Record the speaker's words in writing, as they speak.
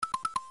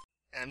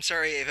I'm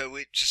sorry, Ava.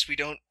 We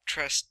don't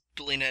trust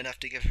Belina enough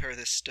to give her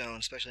this stone,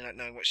 especially not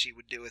knowing what she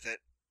would do with it.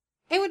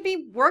 It would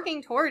be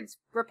working towards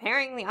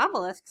repairing the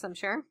obelisks, I'm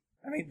sure.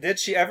 I mean, did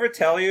she ever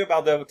tell you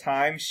about the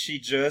time she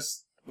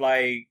just,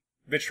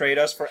 betrayed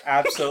us for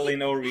absolutely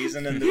no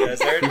reason in the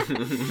desert?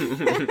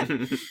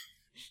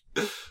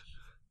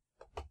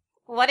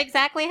 What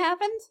exactly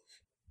happened?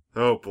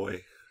 Oh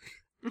boy.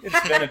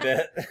 It's been a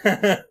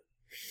bit.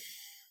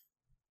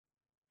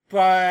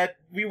 But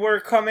we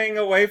were coming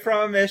away from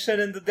a mission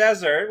in the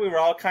desert. We were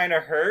all kind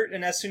of hurt,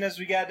 and as soon as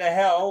we got the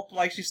help,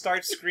 she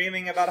started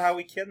screaming about how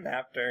we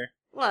kidnapped her.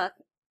 Look,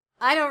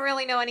 I don't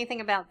really know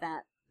anything about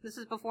that. This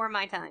is before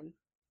my time.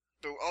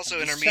 But also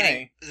I'm in our just meeting,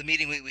 saying. the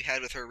meeting we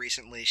had with her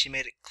recently, she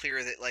made it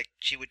clear that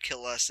she would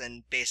kill us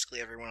and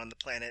basically everyone on the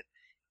planet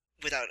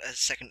without a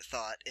second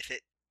thought if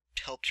it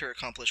helped her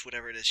accomplish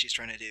whatever it is she's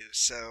trying to do.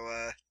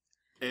 So,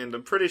 And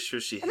I'm pretty sure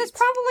she And that's hates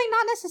probably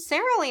not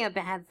necessarily a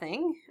bad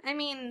thing. I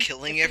mean...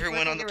 killing if she's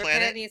everyone on working the to repair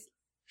planet? these...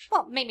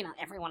 Well, maybe not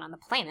everyone on the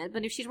planet,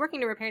 but if she's working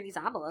to repair these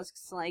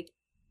obelisks,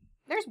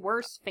 there's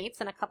worse fates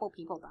than a couple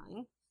people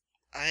dying.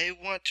 I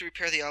want to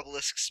repair the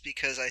obelisks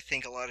because I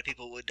think a lot of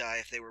people would die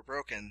if they were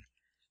broken.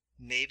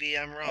 Maybe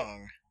I'm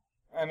wrong.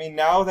 I mean,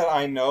 now that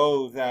I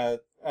know that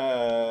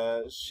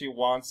she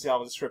wants the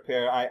obelisk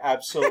repair, I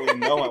absolutely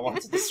know I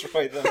want to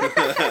destroy them.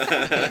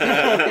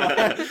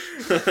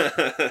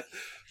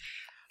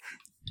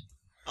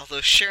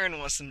 Although Sharon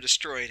wants them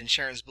destroyed and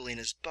Sharon's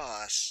Belina's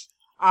boss.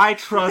 I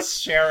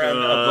trust Sharon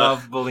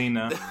above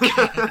Belina.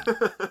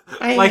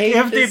 I hate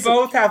If they this.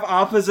 both have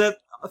opposite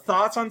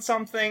thoughts on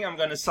something, I'm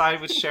gonna side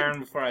with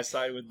Sharon before I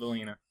side with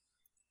Belina.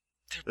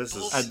 This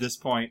is- At this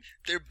point.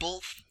 They're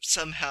both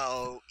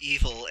somehow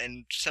evil,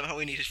 and somehow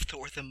we need to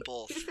thwart them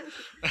both.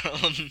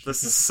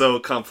 This is so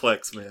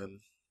complex, man.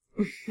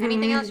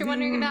 Anything else you're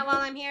wondering about while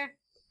I'm here?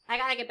 I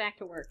gotta get back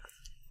to work.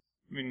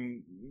 I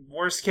mean,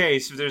 worst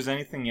case, if there's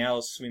anything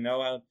else, we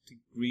know how to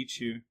reach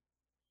you.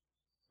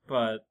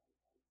 But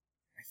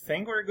I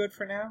think we're good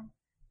for now.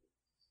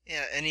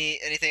 Yeah,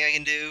 anything I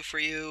can do for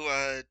you,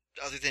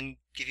 other than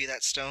give you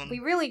that stone? We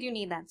really do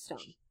need that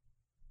stone.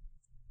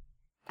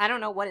 I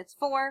don't know what it's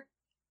for,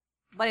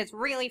 but it's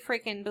really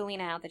freaking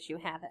Belina out that you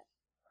have it.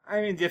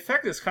 I mean, the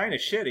effect is kind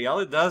of shitty. All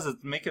it does is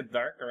make it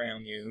dark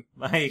around you.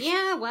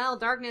 Yeah, well,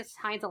 darkness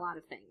hides a lot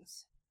of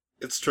things.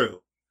 It's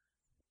true.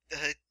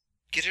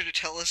 Get her to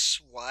tell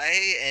us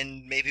why,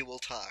 and maybe we'll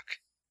talk.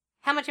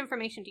 How much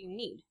information do you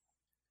need?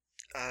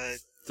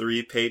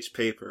 3-page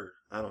paper.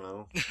 I don't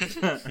know.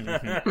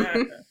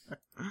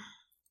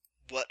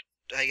 What,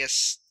 I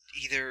guess,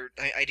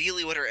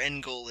 ideally what our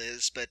end goal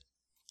is, but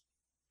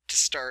to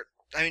start,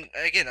 I mean,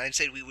 again, I'd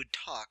say we would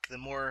talk. The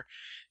more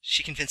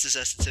she convinces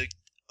us it's a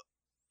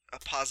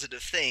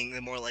positive thing,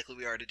 the more likely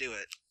we are to do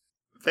it.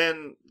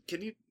 Van, do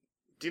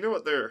you know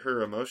what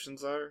her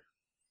emotions are?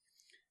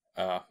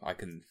 I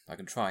can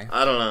try.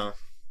 I don't know.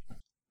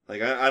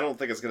 I don't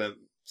think it's gonna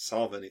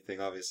solve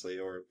anything, obviously,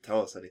 or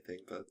tell us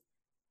anything, but...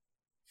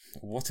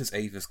 What is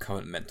Ava's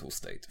current mental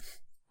state?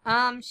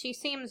 She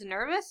seems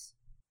nervous.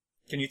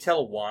 Can you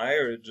tell why,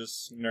 or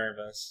just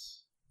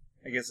nervous?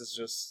 I guess it's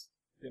just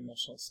the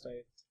emotional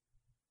state.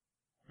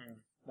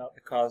 Not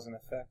the cause and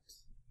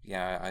effect.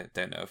 Yeah, I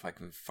don't know if I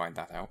can find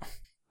that out.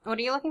 What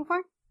are you looking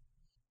for?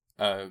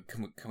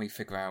 Can we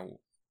figure out...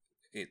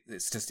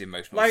 It's just the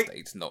emotional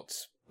state, not...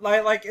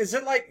 Is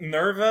it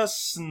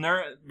nervous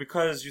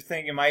because you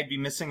think you might be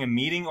missing a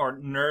meeting, or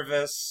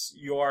nervous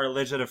you are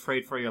legit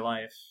afraid for your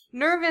life?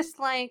 Nervous,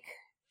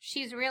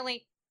 she's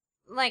really...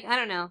 I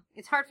don't know.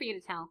 It's hard for you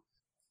to tell.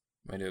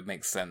 I mean, it would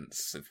make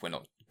sense if we're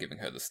not giving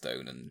her the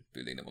stone and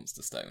Belina wants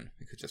the stone.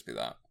 It could just be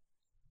that.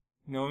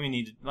 No, we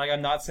need to...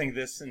 I'm not saying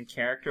this in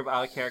character, but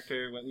out of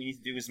character, what we need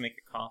to do is make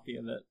a copy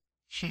of it.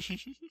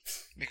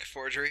 Make a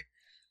forgery?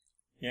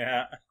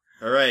 Yeah.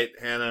 Alright,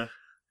 Hannah.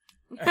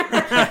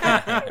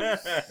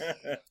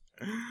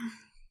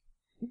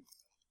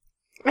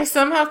 I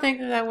somehow think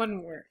that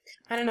wouldn't work.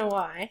 I don't know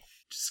why.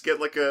 Just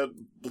get a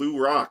blue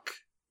rock.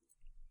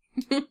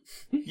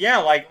 Yeah,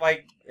 like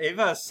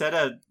Ava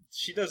said,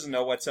 she doesn't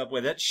know what's up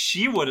with it.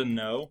 She wouldn't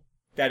know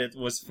that it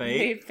was fake.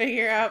 They'd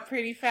figure out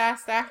pretty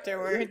fast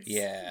afterwards.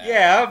 Yeah.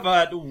 Yeah,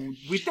 but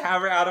we'd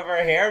have her out of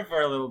our hair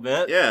for a little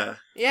bit. Yeah.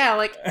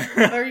 Yeah,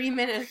 30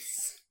 minutes.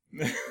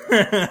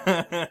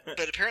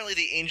 But apparently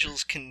the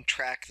angels can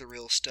track the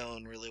real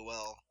stone really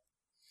well.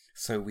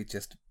 So we'd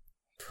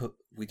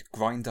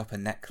grind up a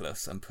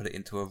necklace and put it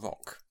into a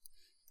rock.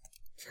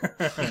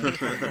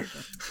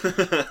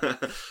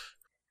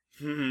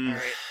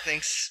 Alright,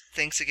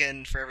 thanks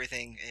again for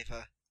everything,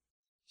 Ava.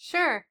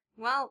 Sure.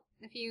 Well,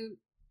 if you...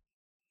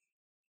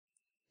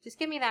 Just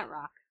give me that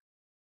rock.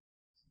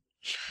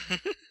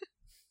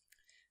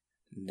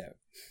 No.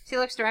 She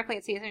looks directly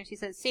at Caesar and she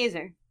says,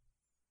 Caesar,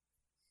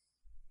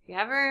 if you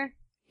ever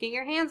get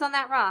your hands on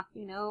that rock,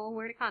 you know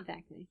where to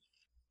contact me.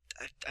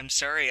 I'm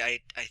sorry,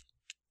 I'd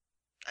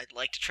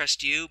like to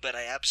trust you, but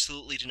I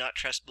absolutely do not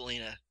trust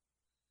Belina.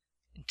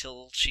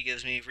 Until she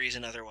gives me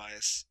reason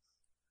otherwise.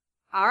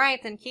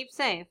 Alright, then keep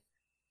safe.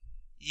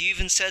 You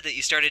even said that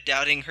you started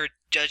doubting her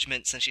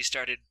judgment since she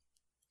started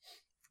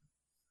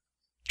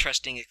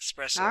trusting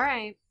espresso. All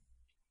right.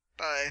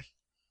 Bye.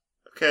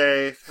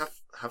 Okay,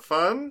 have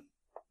fun.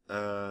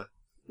 And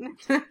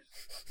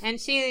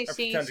she I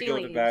pretend to go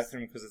to the leaves.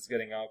 bathroom because it's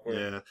getting awkward.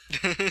 Yeah.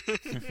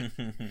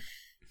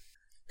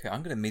 Okay,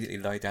 I'm gonna immediately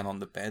lie down on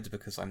the bed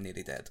because I'm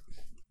nearly dead.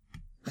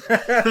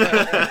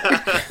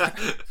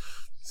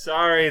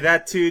 Sorry,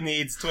 that too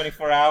needs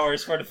 24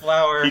 hours for the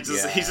flower. He's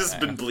just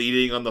been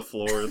bleeding on the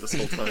floor this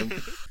whole time.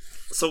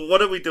 So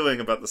what are we doing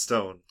about the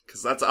stone?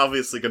 Because that's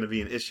obviously going to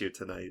be an issue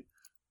tonight.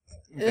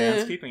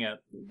 Van's keeping it.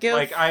 Go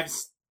Like, I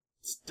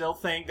still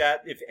think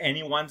that if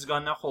anyone's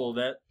gonna hold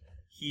it,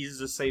 he's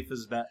the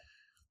safest bet.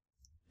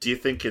 Do you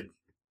think it'd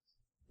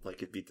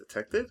be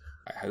detected?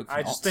 I hope I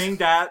not. just think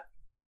that,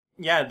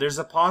 yeah, there's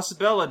a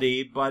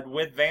possibility, but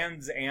with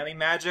Van's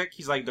anti-magic,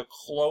 he's like the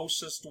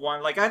closest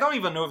one. Like, I don't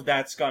even know if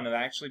that's gonna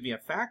actually be a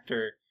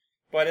factor,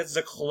 but it's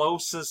the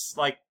closest,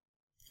 like,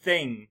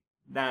 thing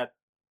that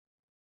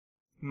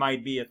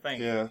might be a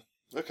thing. Yeah.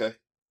 Okay.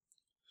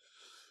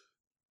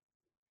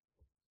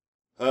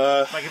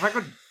 Like,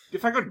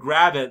 if I could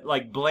grab it,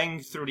 like,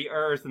 blink through the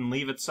earth and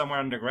leave it somewhere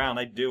underground,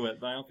 I'd do it,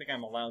 but I don't think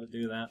I'm allowed to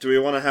do that. Do we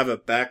want to have a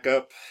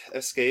backup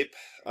escape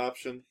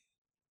option?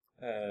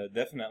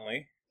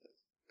 Definitely.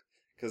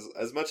 Because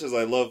as much as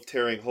I love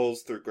tearing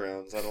holes through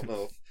grounds, I don't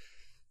know if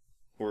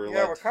we're Yeah,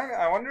 allowed. we're kind of.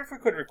 I wonder if we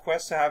could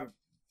request to have a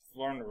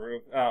floor on the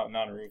roof. Oh,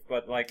 not a roof,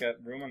 but like a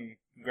room on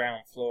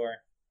ground floor.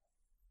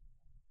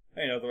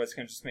 You know, otherwise,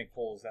 can just make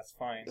holes. That's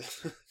fine.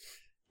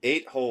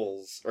 8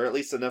 holes, or at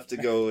least enough to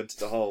go into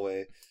the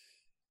hallway.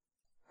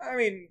 I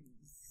mean,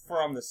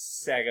 from the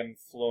 2nd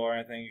floor,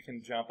 I think you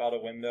can jump out a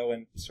window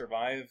and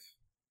survive.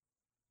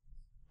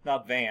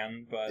 Not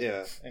Van, but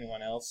Yeah.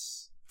 anyone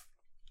else.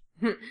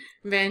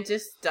 Van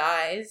just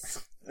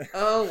dies.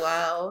 Oh,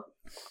 wow.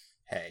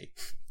 Hey.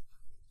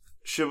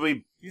 Should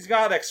we He's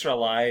got extra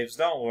lives.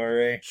 Don't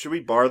worry.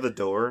 bar the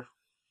door?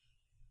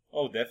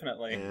 Oh,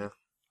 definitely. Yeah.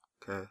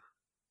 Okay.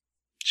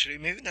 Should we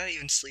maybe not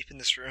even sleep in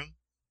this room?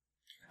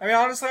 I mean,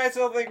 honestly, I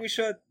still think we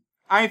should.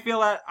 I feel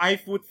that I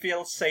would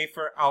feel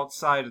safer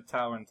outside the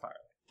tower entirely.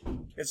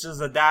 It's just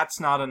that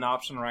that's not an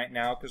option right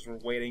now because we're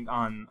waiting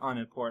on an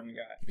important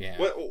guy. Yeah.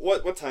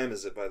 What time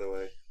is it, by the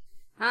way?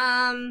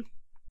 4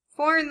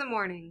 in the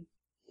morning.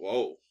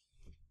 Whoa.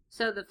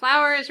 So the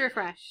flower is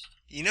refreshed.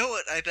 You know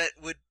what I bet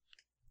would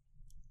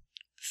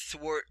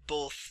thwart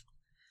both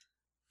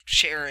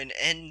Sharon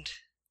and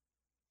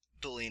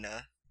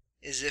Belina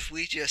is if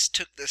we just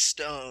took the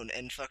stone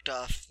and fucked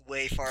off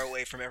way far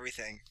away from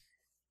everything.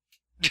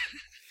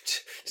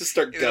 Just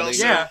start It would gunning.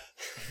 also- Yeah.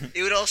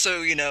 It would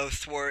also,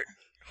 thwart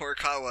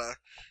Horikawa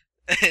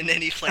and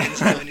any plans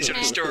to any sort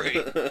of story.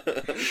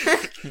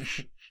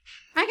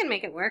 I can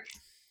make it work.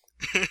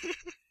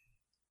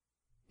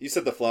 You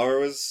said the flower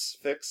was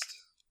fixed?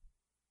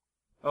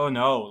 Oh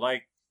no,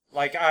 like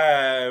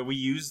we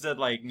used it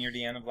like near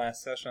the end of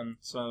last session,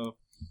 so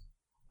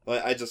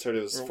Well, I just heard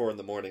it was 4 in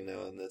the morning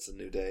now, and it's a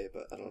new day,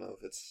 but I don't know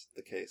if it's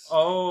the case.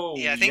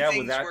 Yeah, I think would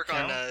things that work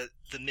count? on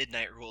the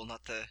midnight rule,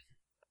 not the...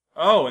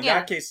 Oh, in Yeah.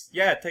 that case,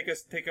 yeah, take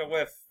a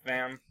whiff,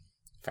 Van.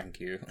 Thank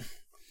you.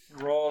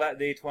 Roll that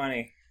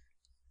D20.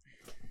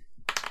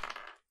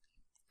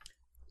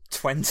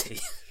 20.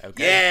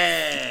 Okay.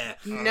 Yeah!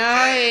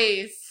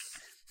 Nice.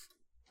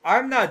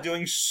 I'm not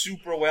doing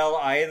super well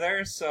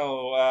either,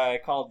 so I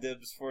call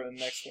dibs for the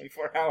next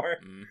 24 hour.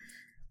 Mm.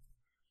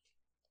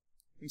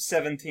 I'm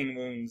 17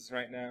 wounds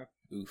right now.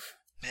 Oof.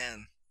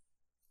 Man.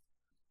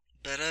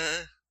 But,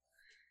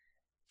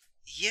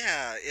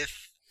 yeah,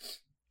 if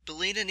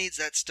Belina needs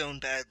that stone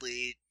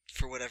badly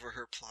for whatever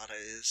her plot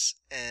is,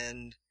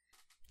 and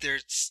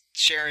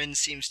Sharon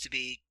seems to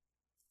be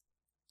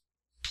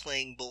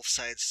playing both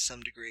sides to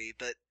some degree,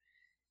 but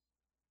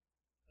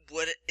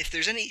what if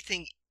there's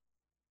anything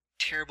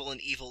terrible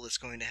and evil that's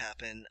going to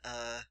happen,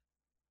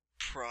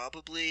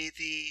 probably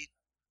the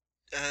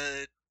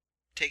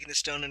taking the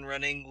stone and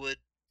running would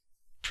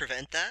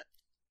prevent that.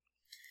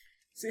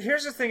 See,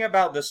 here's the thing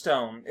about the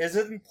stone. Is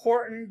it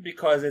important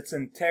because it's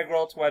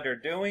integral to what they're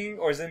doing,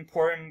 or is it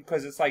important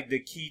because it's like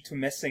the key to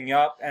messing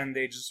up and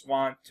they just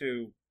want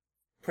to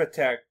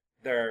protect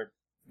their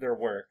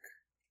work?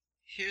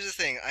 Here's the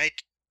thing, I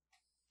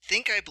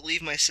think I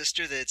believe my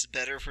sister that it's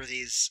better for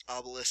these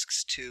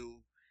obelisks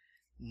to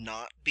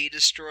not be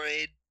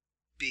destroyed,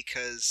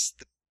 because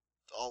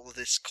all of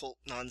this cult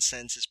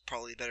nonsense is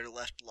probably better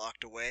left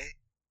locked away.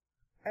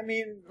 I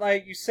mean,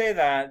 like, you say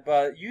that,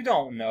 but you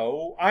don't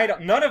know.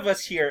 None of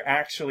us here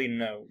actually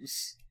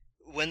knows.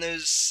 When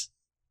those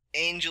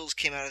angels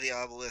came out of the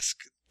obelisk,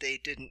 they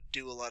didn't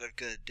do a lot of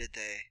good, did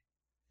they?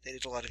 They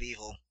did a lot of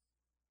evil.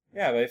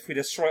 Yeah, but if we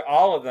destroy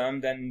all of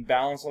them, then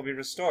balance will be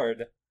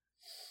restored.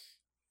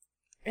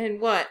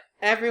 And what?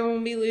 Everyone will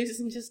be loose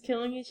and just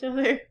killing each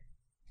other?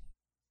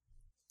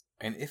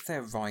 And if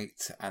they're right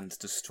and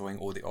destroying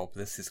all the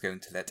obelisks is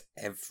going to let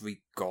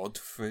every god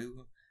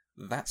through,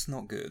 that's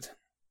not good.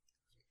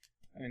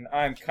 I mean,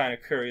 I'm kind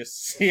of curious to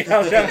see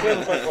how that would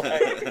look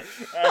like.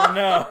 Oh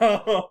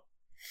no.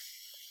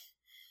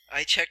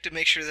 I checked to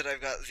make sure that I've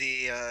got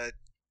the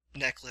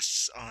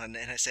necklace on,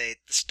 and I say,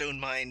 the stone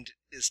mind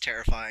is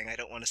terrifying. I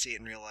don't want to see it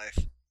in real life.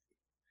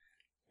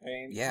 I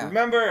mean, Yeah.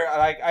 remember,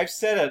 like I've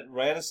said it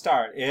right at the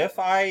start. If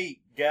I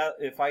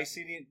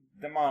see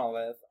the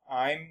monolith,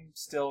 I'm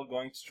still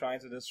going to try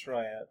to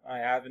destroy it. I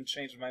haven't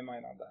changed my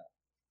mind on that.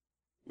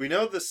 We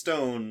know the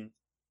stone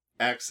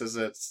acts as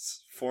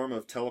its form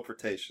of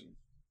teleportation,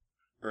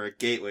 or a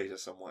gateway to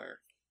somewhere.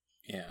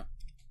 Yeah.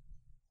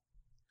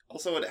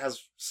 Also, it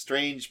has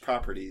strange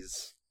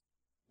properties.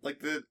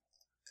 Like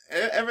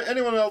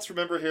anyone else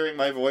remember hearing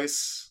my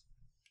voice?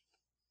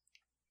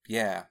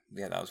 Yeah,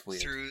 that was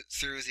weird.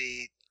 Through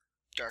the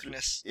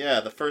darkness. Yeah,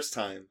 the first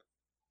time.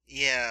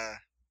 Yeah.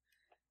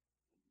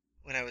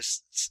 When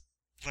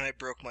I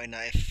broke my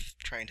knife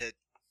trying to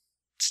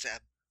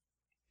stab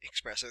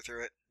Espresso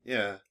through it.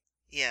 Yeah.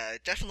 Yeah,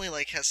 it definitely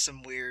has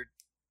some weird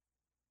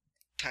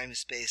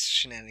time-space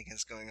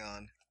shenanigans going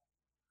on.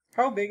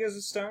 How big is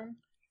the stone?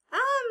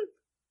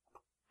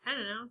 I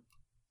don't know.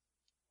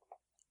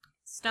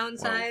 Stone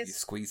Well, you size.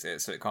 squeeze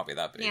it, so it can't be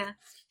that big. Yeah.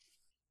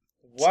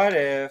 What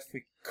if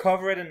we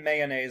cover it in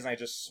mayonnaise and I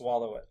just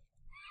swallow it?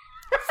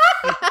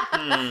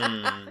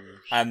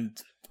 And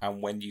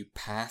when you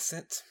pass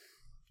it,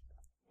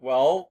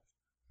 Well,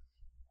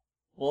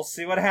 we'll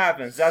see what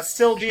happens. That'd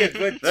still be a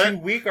good 2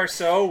 week or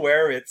so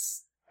where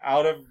it's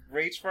out of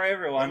reach for That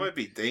everyone. might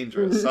be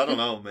dangerous. I don't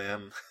know,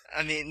 man.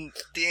 I mean,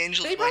 the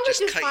angels They might probably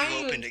just cut find you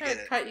open and to try get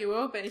it. cut you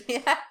open.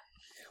 Yeah.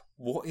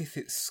 what if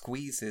it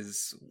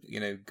squeezes,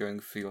 going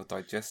through your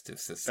digestive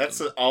system?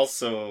 That's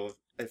also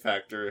a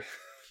factor.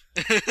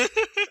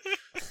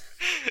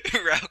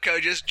 Rauko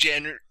just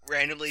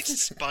randomly,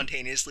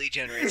 spontaneously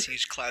generates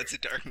huge clouds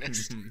of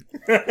darkness.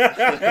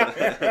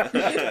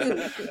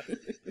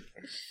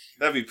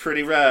 That'd be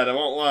pretty rad, I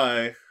won't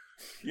lie.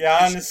 Yeah,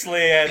 honestly,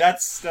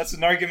 that's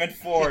an argument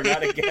for,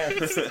 not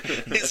against.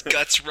 His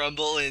guts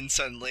rumble, and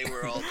suddenly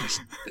we're all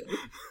just...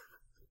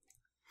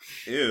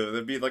 Ew,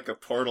 that'd be like a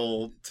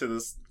portal to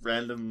this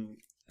random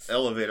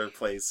elevator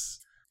place.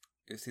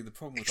 You see, the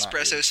problem with that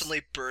Espresso is-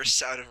 suddenly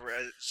bursts out of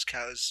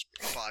Rezkow's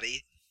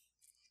body.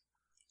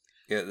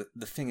 Yeah,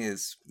 the thing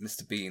is,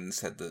 Mr. Bean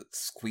said that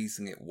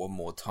squeezing it one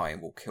more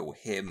time will kill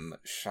him,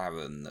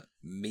 Sharon,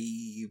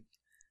 me,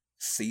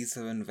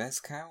 Caesar, and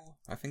Vezkow,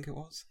 I think it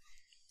was.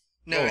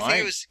 No, Oh, I think I-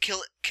 it was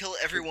kill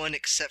everyone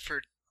except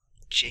for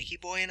Jakey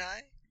Boy and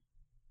I?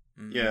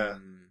 Yeah.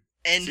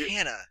 And See-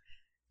 Hannah.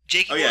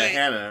 Jakey Oh Boy, yeah,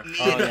 Hannah. me,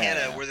 Oh, and yeah.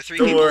 Hannah were the three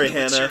Don't people worry, who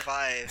would Hannah.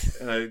 survive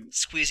And I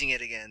squeezing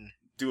it again.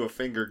 do a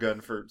finger gun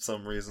for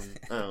some reason.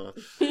 I don't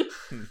know.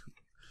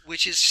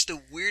 Which is just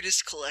the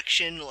weirdest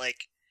collection,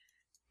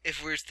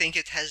 if we think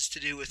it has to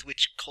do with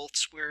which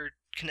cults we're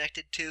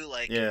connected to,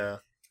 Yeah.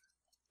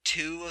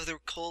 2 of the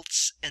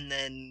cults, and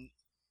then...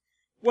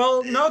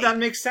 Well, no, that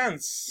makes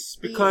sense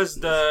because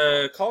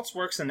the cults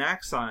works in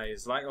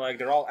axis, like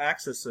they're all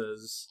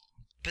axes.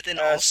 But then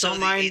So also the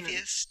mine-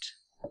 atheist?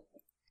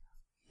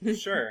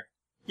 Sure.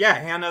 Yeah,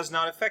 Hannah's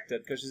not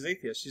affected because she's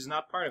atheist. She's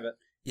not part of it.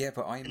 Yeah,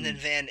 but I'm... And then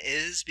Van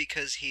is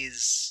because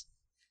he's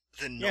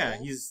the null? Yeah,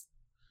 he's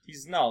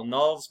null.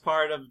 Null's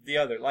part of the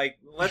other.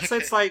 Let's say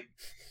it's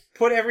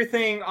put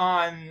everything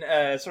on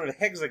a sort of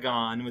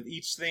hexagon with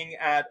each thing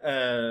at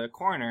a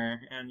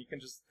corner, and you can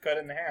just cut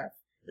it in half.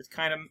 It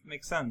kind of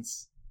makes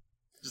sense.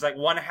 Just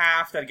one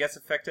half that gets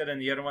affected and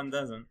the other one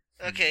doesn't.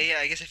 Okay, yeah,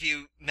 I guess if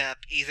you map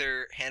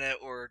either Hannah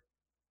or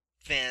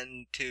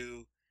Van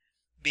to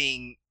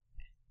being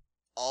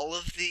all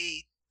of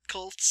the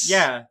cults...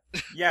 Yeah.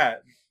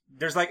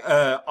 There's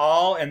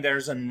all and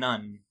there's a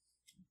none.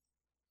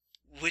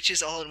 Which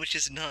is all and which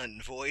is none?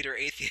 Void or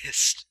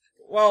atheist?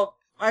 Well,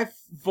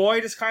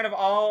 Void is kind of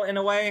all in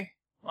a way.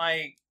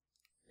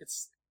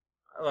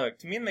 Look,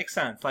 to me it makes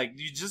sense.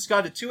 You just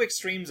got the 2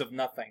 extremes of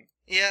nothing.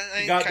 Yeah,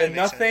 You got the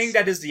nothing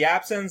that is the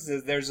absence,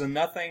 there's a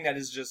nothing that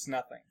is just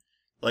nothing.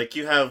 Like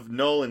you have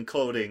null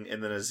encoding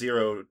and then a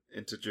 0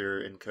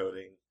 integer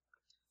encoding.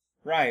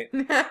 Right.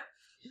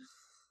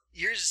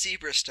 You're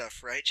zebra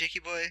stuff, right, Jakey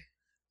Boy?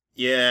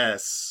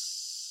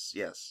 Yes.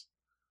 Yes.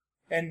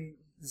 And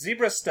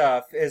Zebra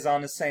stuff is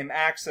on the same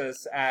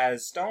axis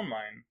as Stone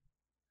Mine.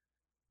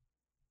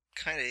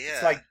 Kinda, yeah.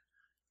 It's like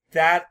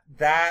that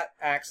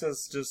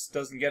axis just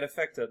doesn't get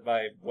affected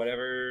by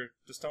whatever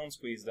the Stone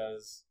Squeeze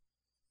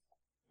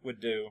would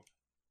do.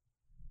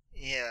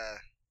 Yeah.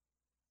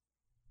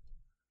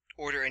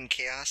 Order and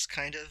chaos,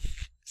 kind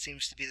of,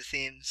 seems to be the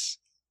themes.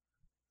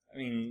 I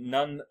mean,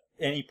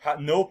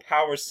 no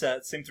power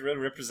set seem to really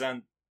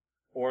represent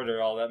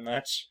order all that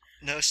much.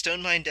 No,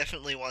 Stone Mine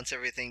definitely wants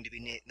everything to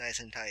be nice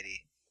and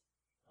tidy.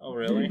 Oh,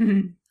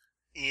 really?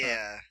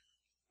 Yeah.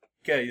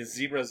 Okay,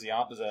 Zebra's the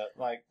opposite.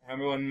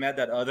 Remember when we met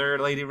that other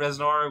Lady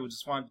Reznor who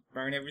just wanted to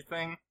burn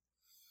everything?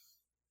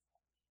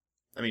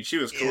 I mean, she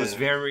was Yeah.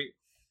 cool.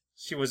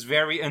 She was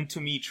very into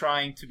me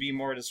trying to be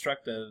more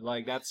destructive.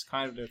 That's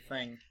kind of their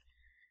thing.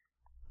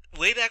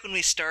 Way back when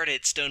we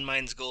started, Stone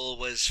Mine's goal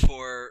was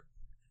for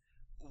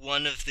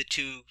one of the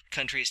two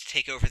countries to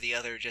take over the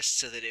other just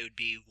so that it would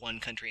be one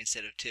country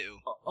instead of two.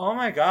 Oh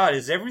my god,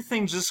 is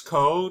everything just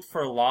code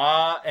for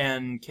law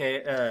and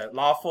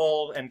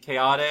lawful and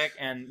chaotic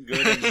and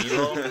good and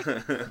evil?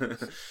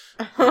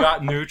 You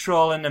got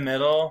neutral in the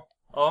middle.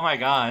 Oh my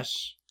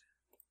gosh.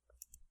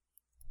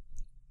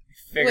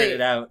 Figured Wait.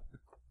 it out.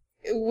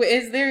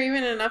 Is there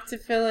even enough to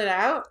fill it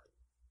out?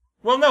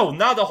 Well, no,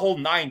 not the whole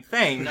 9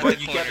 thing, Not but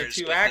the you get the corners,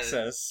 2 but the-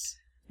 axis.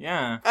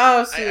 Yeah.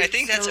 Oh, so I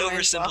think that's so like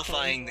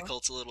oversimplifying the waffle.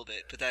 cults a little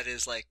bit, but that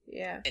is like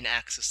Yeah. an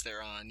axis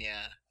they're on,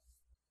 yeah.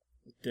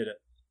 Did it.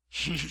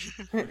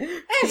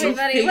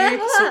 Everybody, So-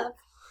 level so- up!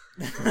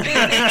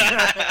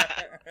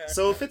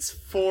 So if it's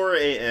 4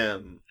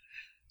 a.m.,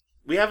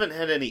 we haven't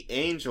had any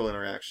angel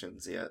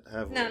interactions yet,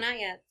 have we? No, not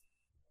yet.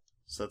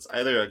 So it's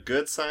either a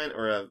good sign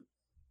or a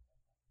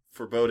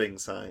foreboding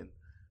sign.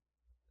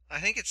 I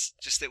think it's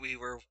just that we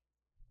were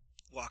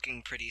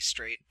walking pretty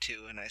straight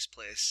to a nice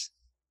place.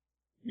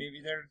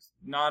 Maybe they're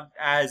not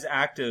as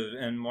active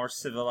in more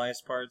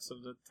civilized parts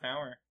of the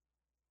tower.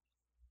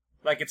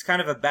 Like, it's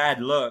kind of a bad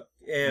look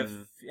if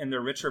in the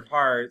richer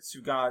parts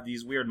you got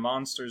these weird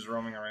monsters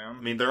roaming I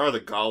around. mean, there are the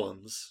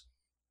golems.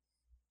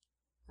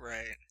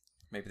 Right.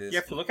 Maybe there's... You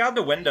have to look out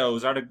the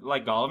windows. Are the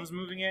golems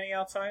moving any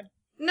outside?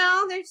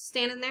 No, they're just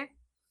standing there.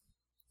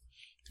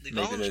 The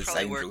Maybe golems there's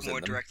probably work angels in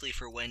more them. directly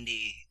for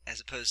Wendy as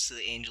opposed to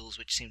the angels,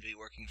 which seem to be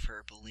working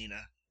for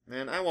Belina.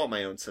 Man, I want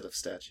my own set of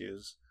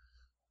statues.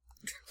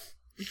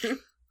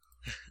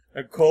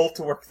 A goal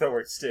to work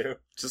towards, too.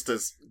 Just a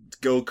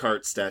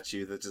go-kart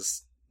statue that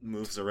just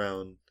moves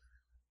around.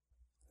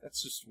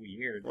 That's just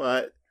weird.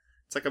 What?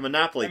 It's like a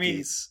Monopoly I mean-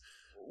 piece.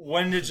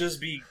 Wouldn't it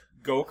just be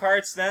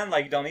go-karts then?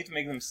 Like, you don't need to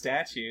make them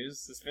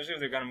statues, especially if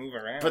they're gonna move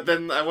around. But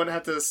then I wouldn't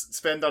have to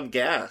spend on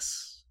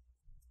gas.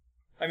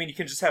 I mean, you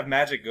can just have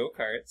magic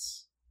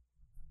go-karts.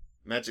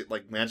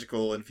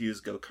 Magical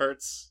infused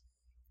go-karts?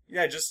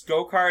 Yeah, just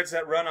go-karts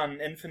that run on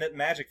infinite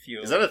magic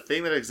fuel. Is that a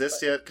thing that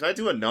exists yet? Can I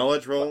do a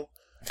knowledge roll?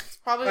 It's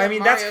probably I what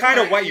mean, that's Mario kind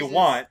of Kart what you uses.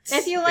 want.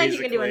 If you like, you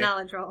can do a basically.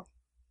 knowledge roll.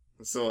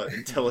 So,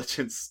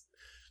 intelligence...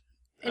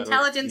 I don't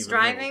Intelligence even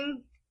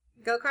driving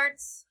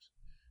go-karts.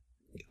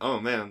 Oh,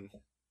 man.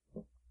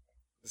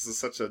 This is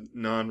such a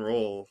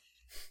non-roll.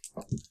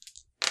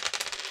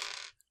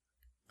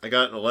 I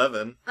got an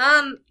 11.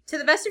 To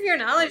the best of your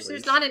knowledge, At there's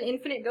least. not an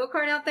infinite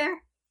go-kart out there?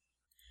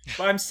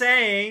 But I'm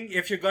saying,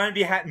 if you're going to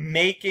be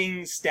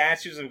making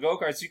statues of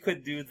go-karts, you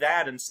could do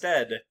that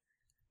instead.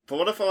 But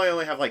what if I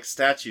only have,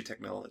 statue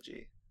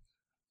technology?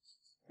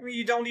 I mean,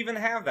 you don't even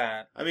have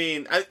that. I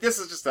mean, this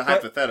is just a But-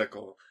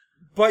 hypothetical.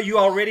 But you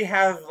already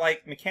have,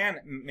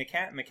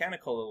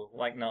 mechanical,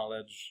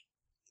 knowledge.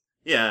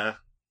 Yeah.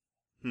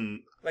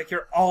 Like,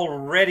 you're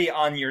already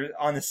on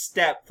a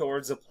step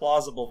towards a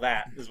plausible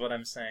that, is what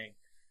I'm saying.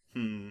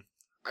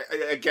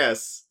 I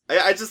guess.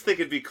 I just think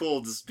it'd be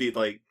cool to just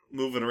be,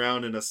 moving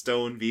around in a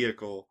stone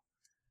vehicle.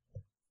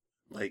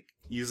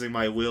 Using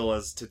my will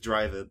as to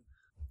drive it.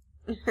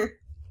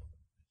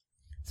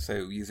 So,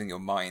 using your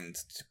mind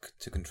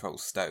to control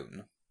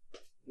stone.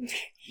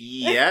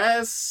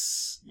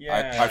 Yes!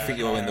 Yeah. I think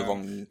you're in the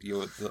wrong...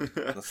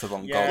 That's the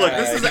wrong Yeah, goal. Look,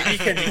 this is- maybe you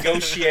can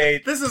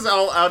negotiate. This is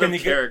all out Can of you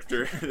get-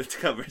 character, this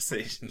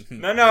conversation.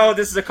 No,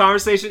 this is a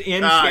conversation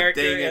in Ah,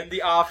 character dang it. in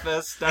the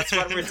office. That's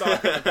what we're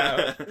talking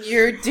about.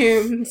 You're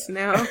doomed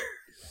now.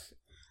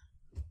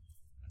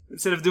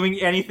 Instead of doing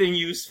anything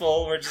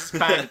useful, we're just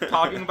kind of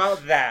talking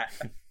about that.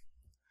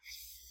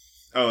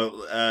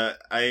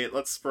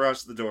 Let's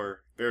barrage the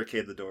door.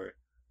 Barricade the door.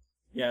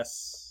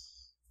 Yes.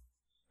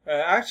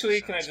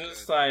 Actually, can I Sounds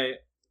just, good.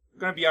 I'm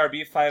gonna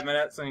BRB 5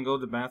 minutes and go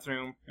to the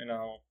bathroom, and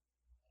I'll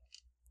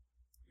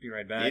be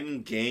right back.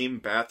 In-game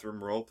bathroom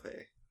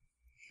roleplay.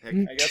 Heck,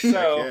 I guess heck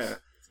so. yeah.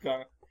 It's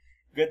going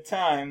good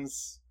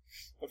times,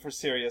 but for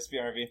serious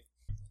BRB.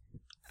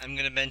 I'm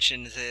gonna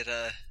mention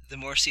that the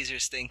more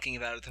Caesar's thinking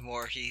about it, the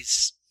more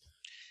he's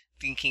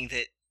thinking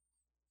that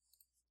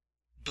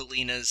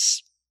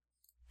Belina's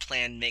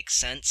plan makes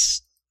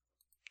sense.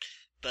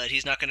 But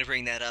he's not gonna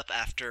bring that up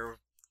after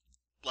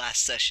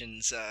last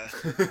session's,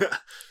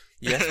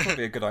 Yeah, that's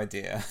probably a good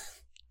idea.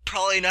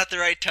 probably not the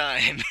right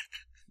time.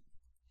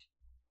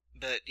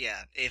 But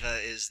yeah, Ava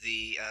is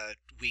the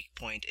weak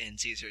point in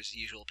Caesar's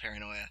usual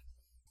paranoia.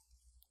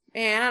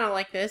 Man, I don't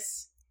like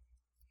this.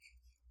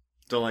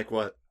 Don't like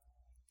what?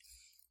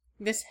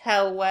 This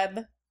hell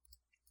web.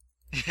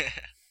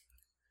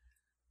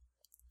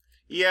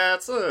 Yeah,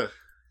 it's a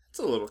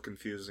little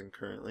confusing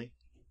currently.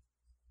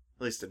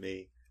 At least to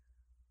me.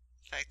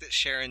 The fact that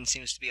Sharon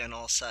seems to be on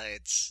all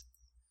sides.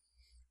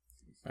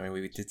 I mean,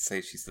 we did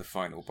say she's the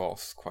final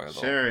boss quite a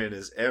lot. Sharon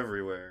is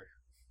everywhere.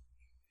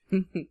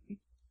 And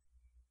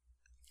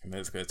then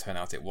it's going to turn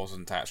out it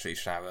wasn't actually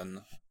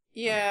Sharon.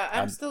 Yeah,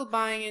 I'm And- still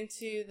buying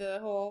into the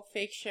whole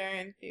fake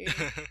Sharon theory.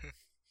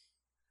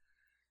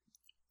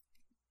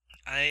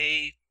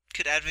 I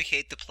could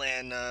advocate the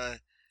plan,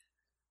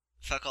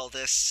 fuck all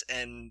this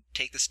and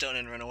take the stone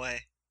and run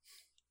away.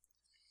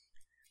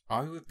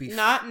 I would be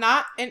Not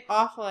an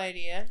awful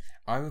idea.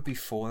 I would be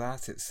for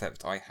that,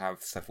 except I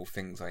have several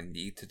things I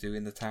need to do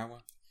in the tower.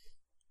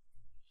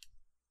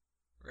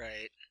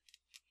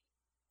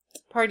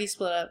 Party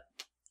split up.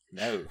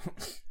 No.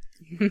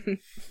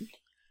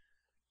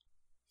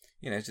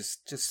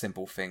 Just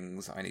simple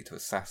things. I need to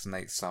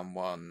assassinate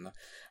someone.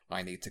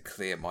 I need to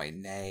clear my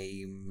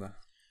name.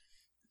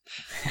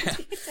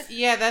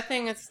 Yeah, that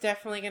thing is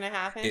definitely gonna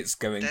happen. It's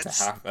going That's-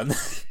 to happen.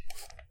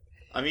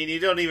 I mean, you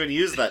don't even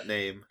use that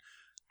name.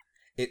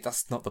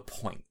 That's not the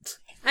point.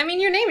 I mean,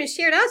 your name is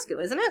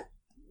Shiradosku, isn't it?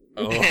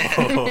 Oh.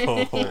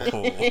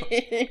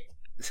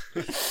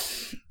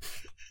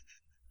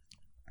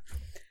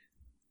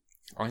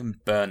 I'm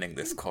burning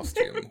this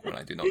costume when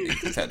I do not need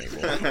it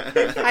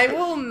anymore. I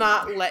will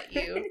not let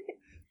you. You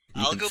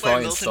I'll can go try by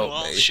and Milton stop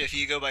Walsh me. if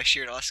you go by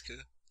Shiradosku.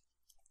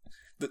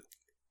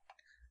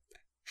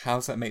 How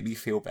does that make me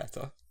feel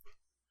better?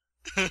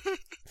 You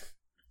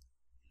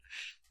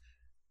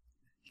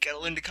gotta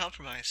learn to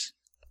compromise.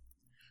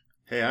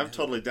 Hey, I'm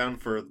totally down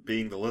for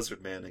being the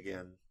Lizard Man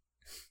again.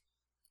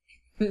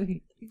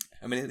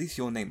 I mean, at least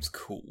your name's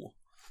cool.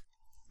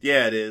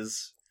 Yeah, it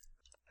is.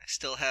 I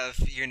still have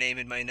your name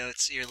in my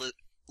notes, your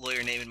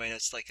lawyer name in my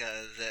notes, like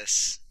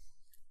this.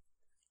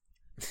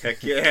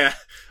 Heck yeah.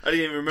 I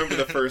didn't even remember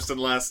the first and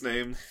last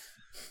name.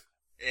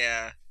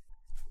 Yeah.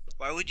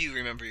 Why would you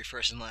remember your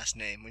first and last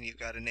name when you've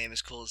got a name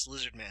as cool as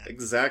Lizard Man?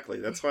 Exactly.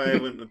 That's why I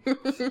went.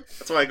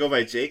 That's why I go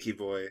by Jakey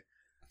Boy.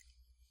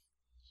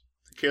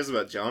 Who cares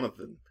about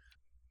Jonathan?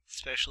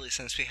 Especially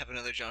since we have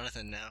another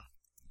Jonathan now.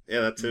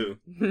 Yeah, that too.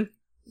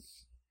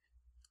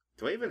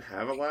 Do I even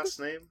have a last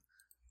name?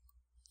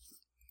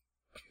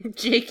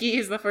 Jakey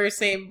is the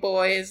first name,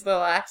 Boy is the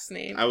last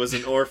name. I was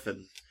an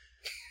orphan.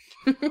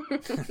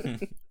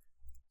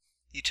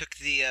 You took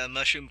the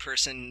mushroom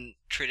person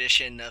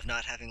tradition of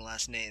not having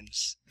last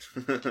names.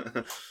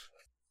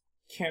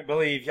 Can't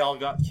believe y'all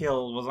got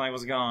killed when I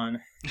was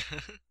gone.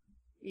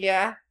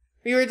 Yeah.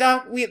 We were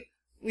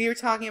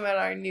talking about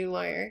our new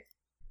lawyer.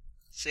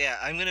 So yeah,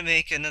 I'm gonna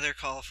make another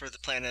call for the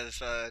plan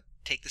of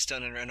take the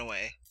stone and run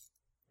away.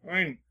 I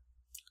mean,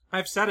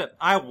 I've said it.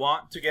 I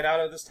want to get out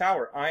of this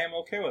tower. I am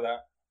okay with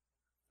that.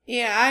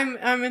 Yeah,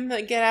 I'm in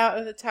the get out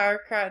of the tower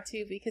crowd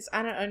too because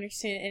I don't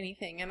understand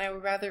anything and I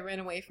would rather run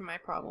away from my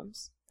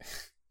problems.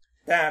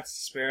 That's the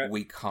spirit.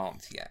 We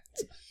can't yet.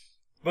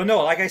 But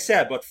no, like I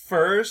said, but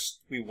first,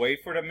 we wait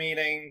for the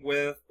meeting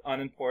with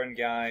unimportant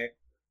guy.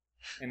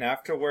 And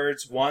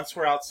afterwards, once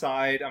we're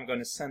outside, I'm going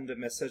to send a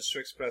message to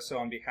Espresso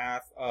on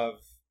behalf of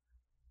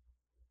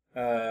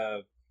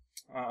Van.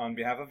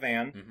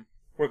 Mhm.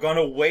 We're going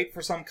to wait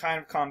for some kind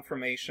of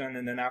confirmation,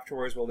 and then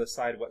afterwards we'll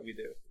decide what we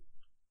do.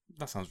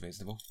 That sounds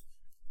reasonable.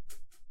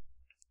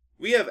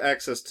 We have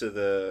access to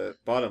the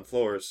bottom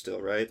floors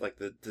still, right? Like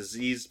the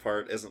diseased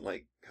part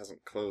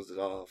hasn't closed it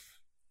off.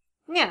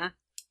 Yeah.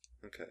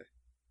 Okay.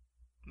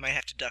 Might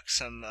have to duck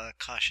some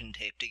caution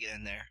tape to get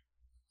in there.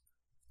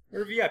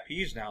 We're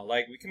VIPs now.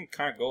 Like, we can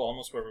kind of go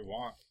almost where we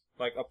want.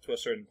 Like, up to a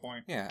certain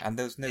point. Yeah, and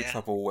there was no Yeah.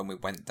 trouble when we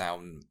went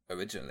down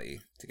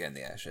originally to get in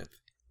the airship.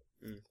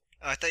 Oh,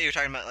 I thought you were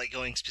talking about like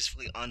going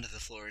specifically onto the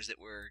floors that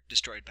were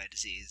destroyed by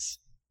disease.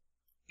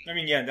 I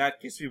mean, yeah, in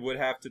that case we would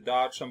have to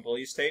dodge some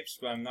police tapes,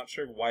 but I'm not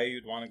sure why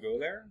you'd want to go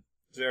there.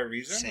 Is there a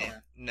reason? Same.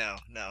 or- No.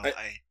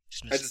 I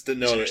just didn't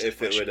know misunderstood if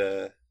the it would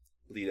question.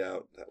 lead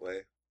out that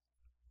way.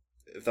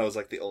 If that was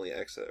like the only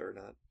exit or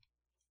not.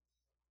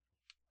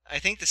 I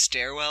think the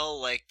stairwell,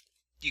 like,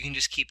 you can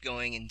just keep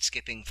going and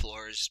skipping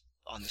floors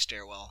on the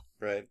stairwell.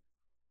 Right.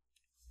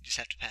 You just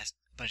have to pass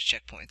a bunch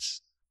of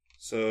checkpoints.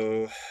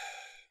 So,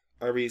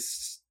 are we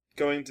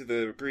going to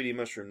the greedy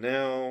mushroom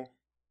now?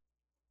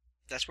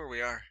 That's where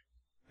we are.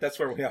 That's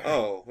where we are.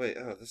 Oh, wait.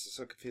 Oh, this is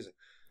so confusing.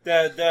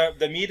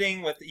 The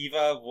meeting with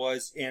Eva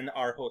was in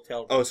our hotel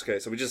room. Oh, it's okay.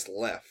 So we just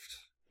left.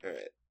 All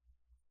right.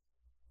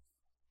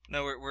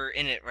 No, we're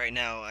in it right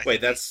now. I Wait,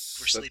 think we're that's-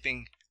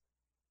 sleeping.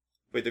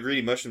 Wait, the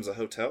greedy mushroom's a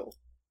hotel?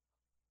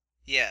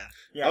 Yeah.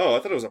 Yeah. Oh, I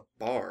thought it was a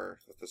bar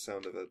with the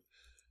sound of it.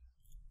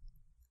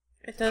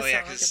 It does Oh, yeah,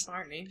 sound like 'cause- a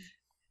bar name.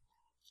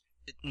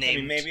 It I named.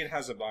 mean, maybe it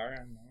has a bar. I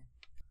don't know.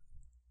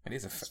 It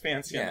is a It's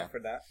fancy yeah. enough for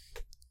that.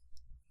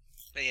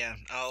 But yeah,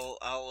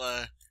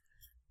 I'll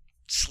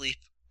sleep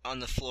on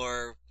the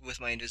floor with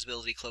my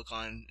invisibility cloak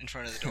on in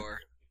front of the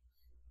door.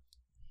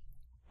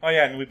 Oh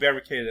yeah, and we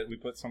barricaded it. We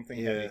put something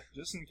Yeah. heavy,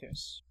 just in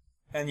case.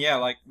 And yeah,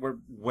 like, we're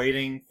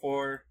waiting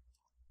for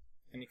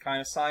any kind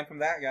of sign from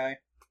that guy.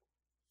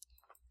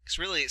 Because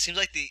really, it seems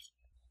like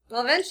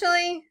Well,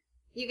 eventually,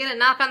 you get a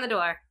knock on the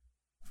door.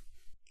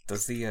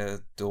 Does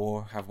the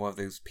door have one of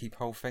those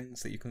peephole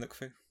things that you can look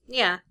through?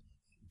 Yeah.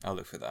 I'll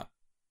look for that.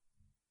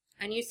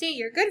 And you see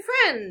your good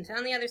friend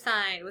on the other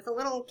side with a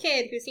little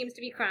kid who seems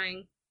to be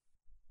crying.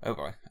 Oh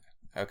boy.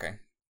 Okay.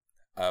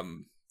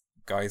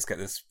 Guys, get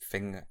this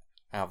thing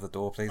out of the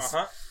door, please.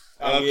 Uh-huh.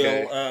 I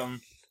Okay. will,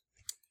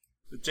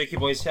 with Jakey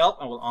Boy's help,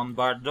 I will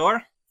unbar the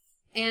door.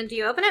 And do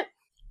you open it?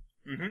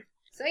 Mm-hmm.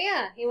 So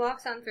yeah, he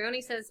walks on through and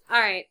he says,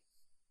 "Alright,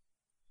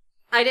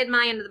 I did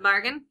my end of the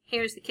bargain.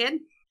 Here's the kid."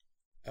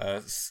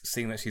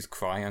 Seeing that she's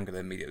crying, I'm gonna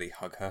immediately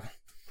hug her.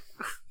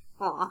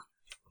 Aw.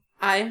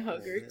 I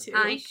hug her too.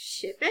 I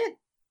ship it?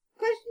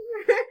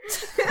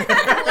 Question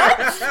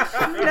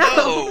mark.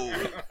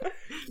 no.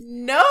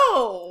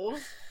 No!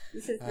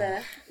 This is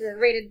the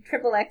rated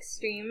XXX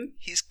stream.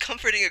 He's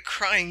comforting a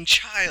crying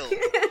child.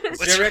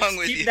 What's Xerix, wrong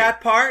with keep you?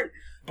 that part,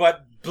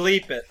 but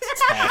bleep it.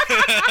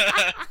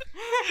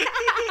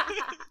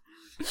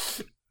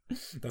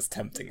 That's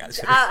tempting,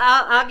 actually.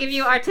 I'll give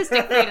you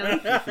artistic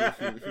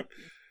freedom.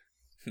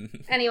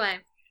 Anyway,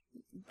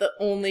 The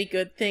only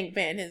good thing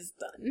Van has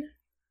done.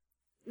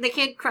 the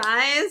kid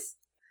cries,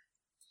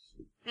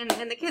 and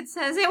the kid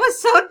says, "It was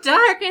so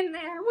dark in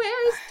there.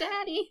 Where's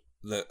Daddy?"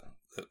 Look,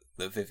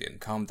 Vivian,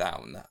 calm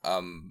down.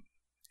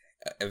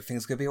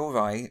 Everything's gonna be all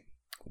right.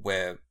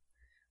 We're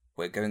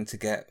going to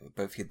get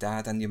both your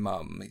dad and your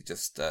mum. You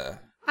just I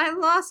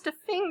lost a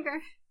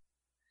finger.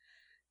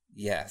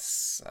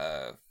 yes.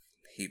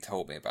 He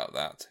told me about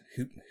that.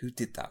 Who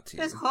did that to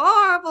you? This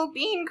horrible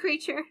bean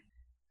creature.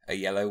 A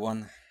yellow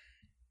one.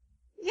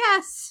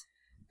 Yes.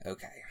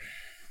 Okay.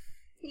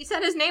 He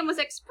said his name was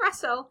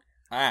Espresso.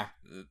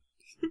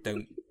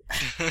 Don't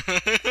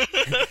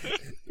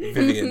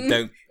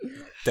Vivian,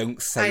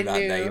 don't say I that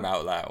knew. name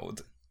out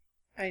loud.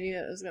 I knew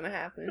that was gonna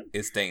happen.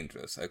 It's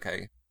dangerous,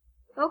 okay?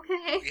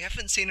 Okay. We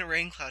haven't seen a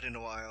rain cloud in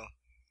a while.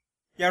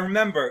 Yeah,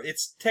 remember,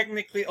 it's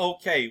technically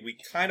okay. We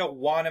kind of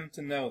want him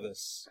to know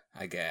this.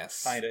 I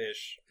guess.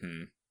 Kinda-ish.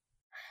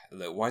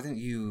 Look, why don't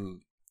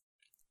you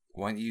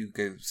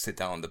go sit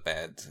down on the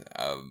bed?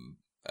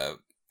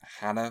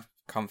 Hannah,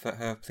 comfort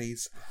her,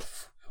 please.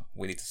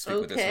 We need to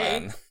speak with this Okay.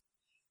 man.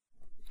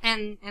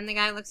 And the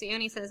guy looks at you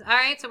and he says, "All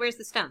right, so where's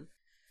the stone?"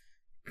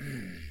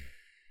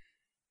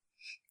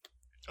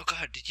 Oh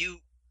God, did you?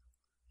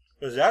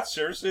 Was that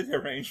seriously the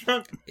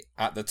arrangement?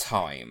 At the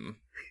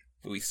time,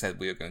 we said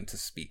we were going to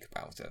speak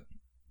about it.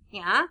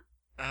 Yeah.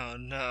 Oh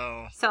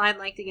no. So I'd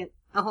like to get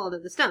a hold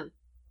of the stone.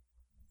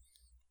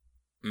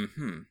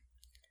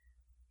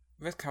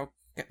 Red Cow,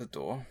 get the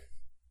door.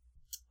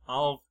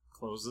 I'll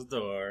close the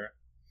door.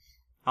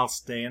 I'll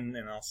stand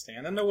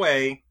in the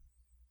way.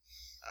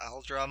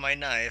 I'll draw my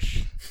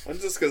knife. I'm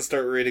just gonna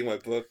start reading my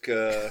book.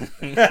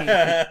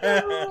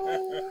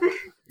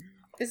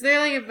 Is there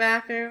like a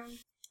bathroom?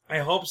 I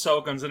hope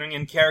so, considering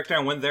in character I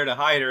went there to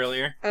hide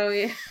earlier. Oh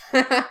yeah.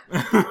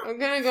 I'm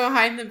gonna go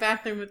hide in the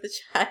bathroom with the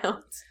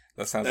child.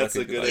 That sounds That's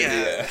like a good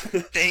idea.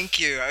 idea. Thank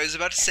you. I was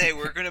about to say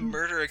we're gonna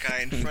murder a guy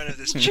in front of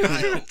this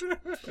child.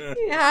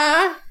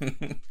 Yeah.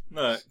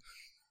 Look,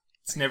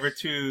 it's never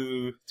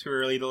too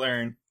early to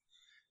learn.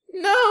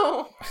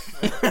 No.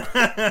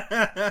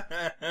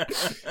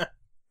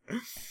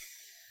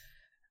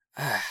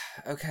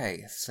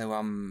 Okay,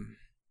 so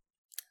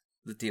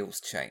the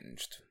deal's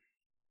changed.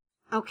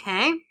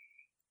 Okay.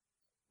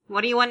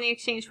 What do you want in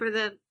exchange for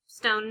the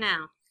stone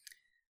now?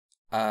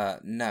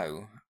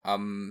 No.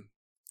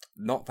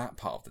 Not that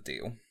part of the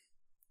deal.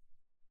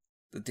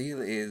 The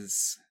deal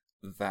is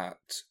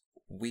that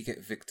we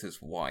get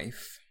Victor's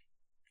wife,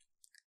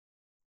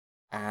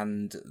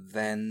 and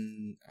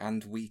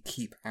we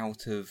keep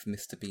out of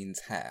Mr.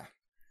 Bean's hair.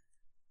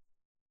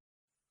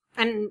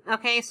 And,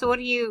 okay, so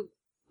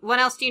what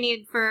else do you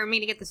need for me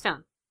to get the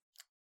stone?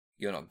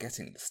 You're not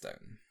getting the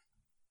stone.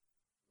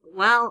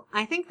 Well,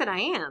 I think that I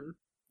am.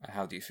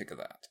 How do you figure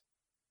that?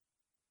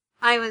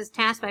 I was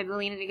tasked by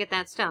Belina to get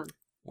that stone.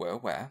 We're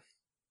aware.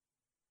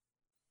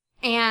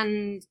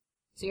 And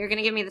so you're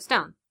gonna give me the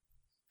stone?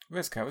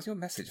 Rizka, was your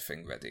message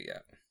thing ready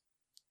yet?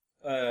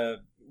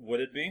 Would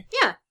it be?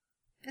 Yeah.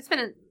 It's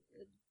been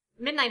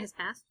midnight has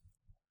passed.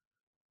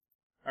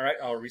 Alright,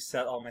 I'll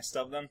reset all my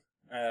stuff then.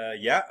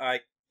 Yeah,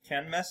 I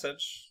can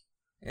message.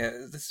 Yeah,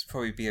 this would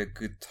probably be a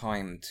good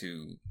time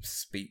to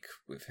speak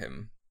with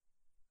him.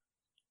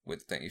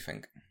 Don't you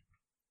think?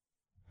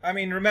 I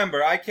mean,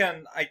 remember, I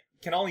can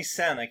only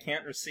send, I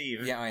can't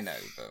receive. Yeah, I know,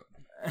 but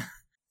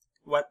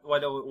Why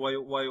do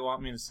you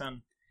want me to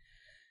send?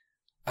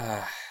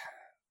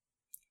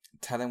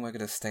 tell him we're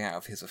going to stay out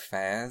of his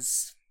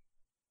affairs.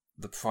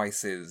 The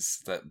price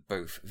is that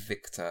both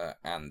Victor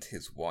and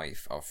his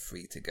wife are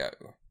free to go.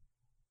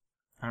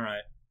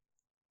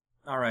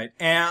 Alright,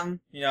 and,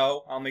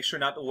 I'll make sure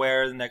not to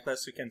wear the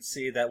necklace so you can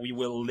see that we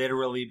will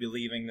literally be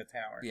leaving the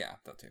tower. Yeah,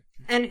 that too.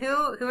 And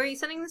who are you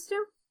sending this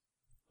to?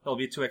 It'll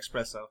be to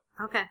Espresso.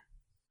 Okay.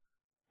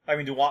 I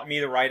mean, do you want me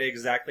to write it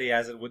exactly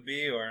as it would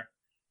be, or?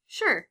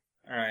 Sure.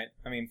 Alright,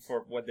 I mean,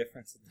 for what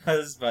difference it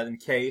does, but in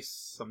case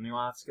some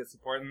nuance gets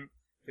important,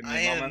 give me I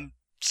a moment. am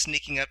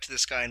sneaking up to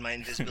this guy in my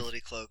invisibility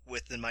cloak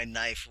with my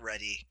knife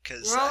ready,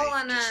 because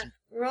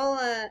Roll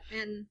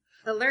an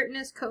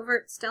alertness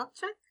covert stealth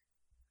check.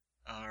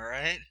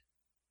 Alright.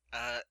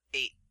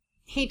 8.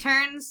 He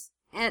turns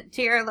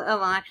to your... Oh,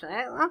 well, actually,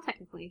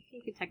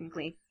 he could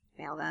technically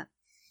fail that.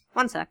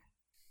 One sec.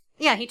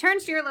 Yeah, he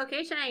turns to your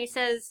location and he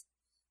says,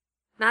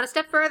 "Not a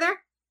step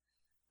further,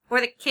 or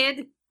the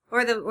kid,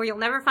 or you'll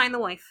never find the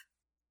wife.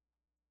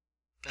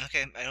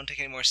 Okay, I don't take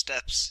any more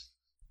steps.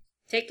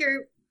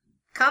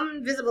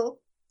 Come visible.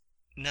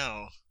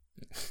 No.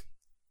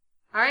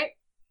 Alright?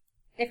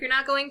 If you're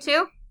not going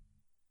to..."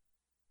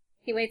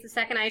 He waits a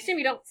second. I assume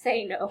you don't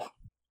say no.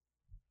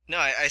 No,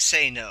 I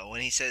say no.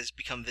 When he says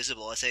become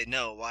visible, I say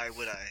no. Why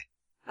would I?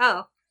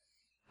 Oh.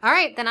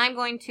 Alright, then I'm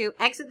going to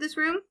exit this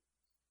room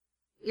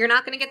You're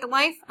not going to get the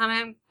wife,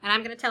 and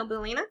I'm going to tell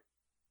Belina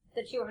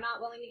that you are not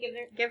willing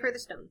to give her the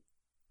stone.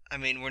 I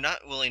mean, we're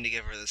not willing to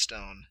give her the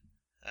stone.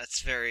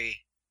 That's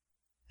very...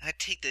 I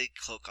take the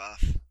cloak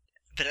off.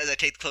 But as I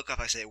take the cloak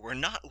off, I say, we're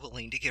not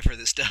willing to give her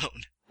the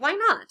stone. Why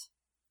not?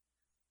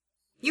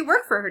 You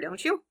work for her,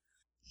 don't you?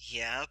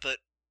 Yeah, but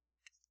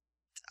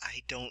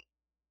I don't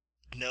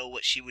know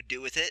what she would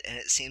do with it, and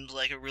it seems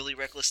like a really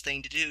reckless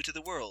thing to do to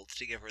the world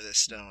to give her this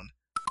stone.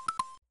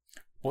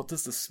 What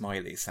does the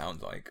smiley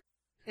sound like?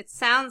 It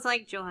sounds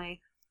like joy.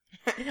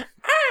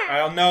 I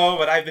don't know,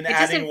 but I've been It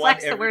just adding one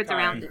inflects every the words time.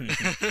 around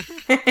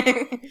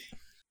it.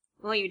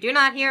 Well, you do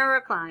not hear a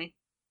reply.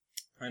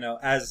 I know,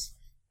 as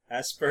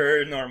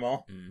per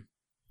normal. Mm.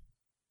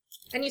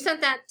 And you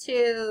sent that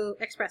to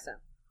Espresso.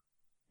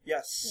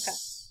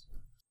 Yes.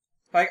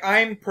 Like,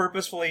 I'm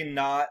purposefully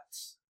not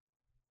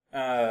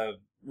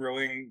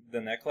ruining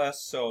the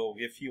necklace, so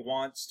if he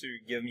wants to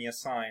give me a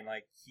sign,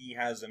 like, he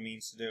has a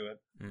means to do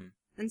it.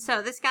 And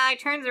so this guy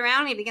turns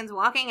around and he begins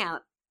walking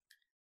out.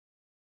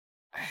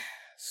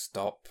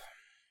 Stop.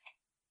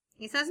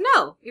 He says,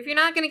 no, if you're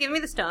not going to give me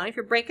the stone, if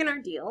you're breaking our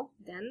deal,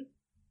 then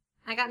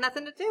I got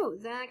nothing to do.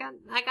 Then I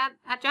got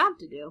a job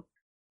to do.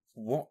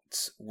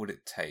 What would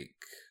it take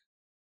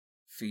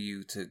for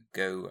you to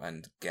go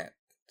and get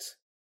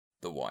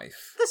the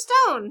wife? The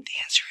stone! The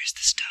answer is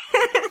the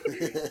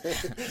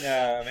stone.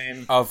 Yeah, I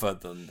mean... Other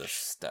than the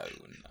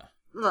stone.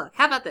 Look,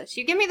 how about this?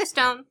 You give me the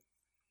stone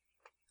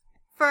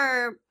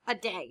for a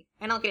day,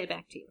 and I'll get it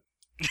back to you.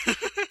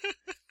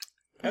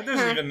 That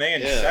doesn't even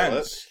make any Yeah,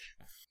 sense.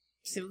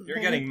 You're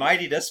getting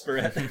mighty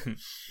desperate.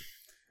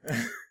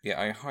 Yeah,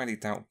 I highly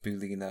doubt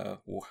Bulina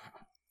will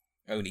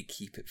only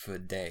keep it for a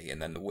day and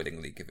then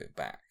willingly give it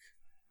back.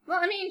 Well,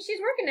 I mean,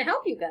 she's working to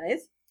help you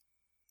guys.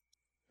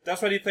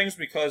 That's what he thinks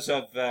because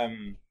of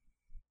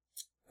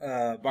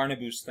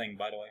Barnaboo's thing,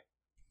 by the way.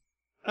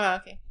 Oh,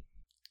 okay.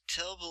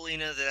 Tell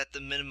Belina that at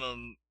the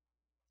minimum,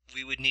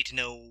 we would need to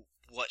know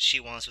what she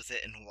wants with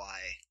it and why.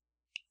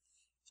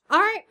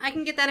 Alright, I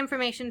can get that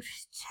information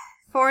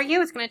for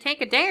you. It's going to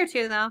take a day or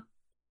two, though.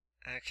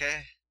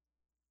 Okay.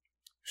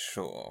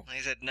 Sure. Like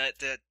I said,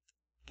 that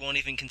won't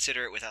even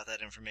consider it without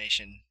that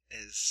information,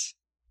 is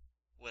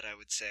what I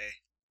would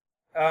say.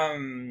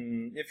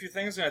 If you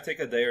think it's gonna take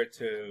a day or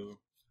two,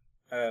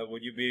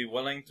 would you be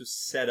willing to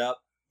set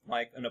up,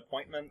 like, an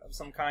appointment of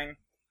some kind?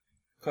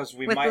 Because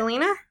we With might...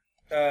 Belina?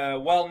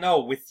 Well, no,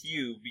 with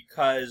you,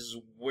 because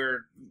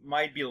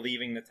might be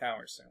leaving the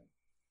tower soon.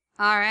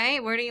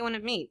 Alright, where do you want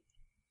to meet?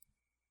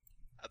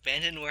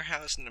 Abandoned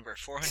warehouse number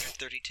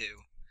 432.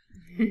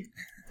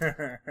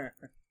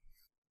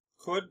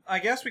 I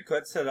guess we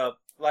could set up,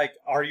 like,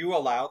 are you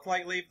allowed to,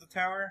 like, leave the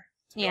tower?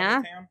 To go to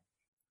Yeah. town?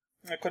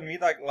 I could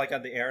meet, like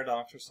at the air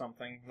docks or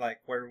something, like,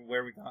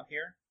 where we got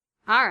here.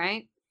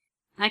 Alright.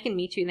 I can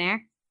meet you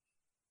there.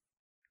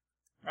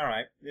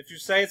 Alright, if you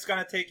say it's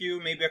gonna take you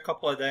maybe a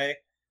couple of days,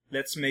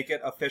 let's make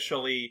it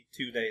officially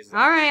 2 days. then.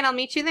 Alright, I'll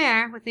meet you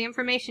there with the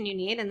information you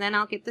need, and then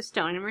I'll get the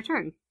stone in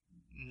return.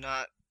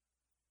 Not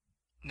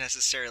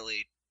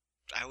necessarily.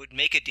 I would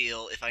make a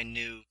deal if I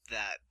knew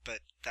that, but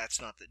that's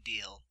not the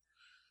deal.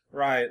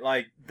 Right,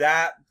 like,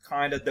 that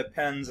kind of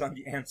depends on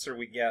the answer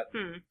we get.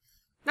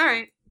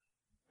 Alright.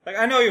 Like,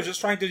 I know you're just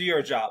trying to do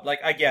your job. Like,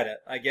 I get it.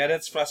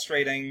 It's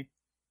frustrating.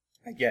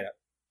 I get it.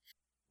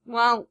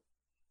 Well,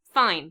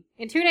 fine.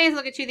 In 2 days,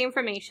 I'll get you the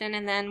information,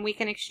 and then we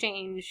can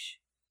exchange.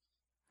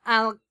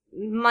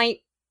 Might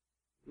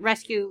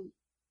rescue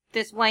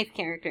this wife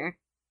character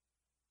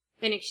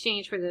in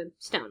exchange for the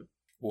stone.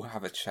 We'll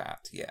have a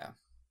chat, yeah.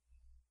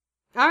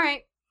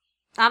 Alright.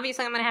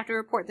 Obviously, I'm gonna have to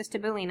report this to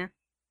Belina.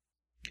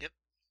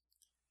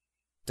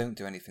 Don't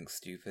do anything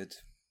stupid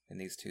in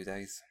these 2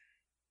 days.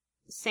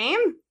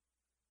 Sam?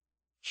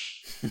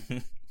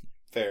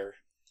 Fair.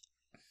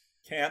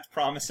 Can't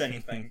promise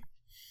anything.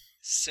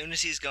 As soon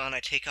as he's gone, I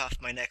take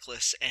off my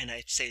necklace and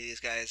I say to these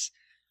guys,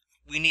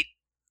 we need...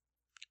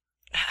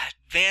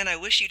 Van, I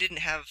wish you didn't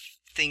have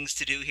things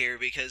to do here,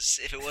 because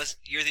if it was...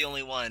 You're the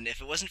only one.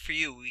 If it wasn't for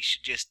you, we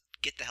should just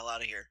get the hell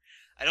out of here.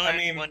 I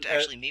don't want to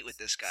actually meet with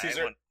this guy.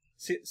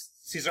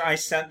 Caesar, I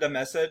sent the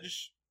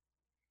message.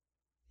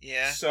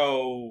 Yeah?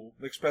 So,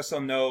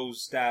 Espresso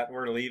knows that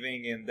we're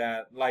leaving and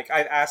that, like,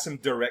 I've asked him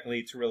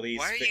directly to release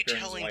Why are you Victor and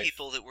his telling wife.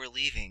 people that we're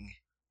leaving?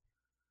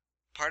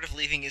 Part of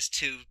leaving is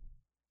to...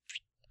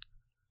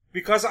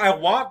 Because I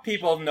want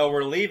people to know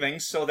we're leaving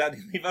so that they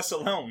leave us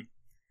alone.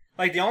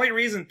 Like, the only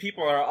reason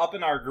people are up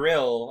in our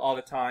grill all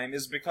the time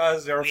is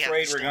because they're We have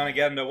afraid the we're gonna stone.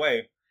 get in the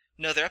way.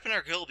 No, they're up in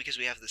our grill because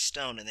we have the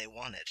stone and they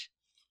want it.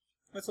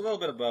 It's a little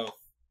bit of both.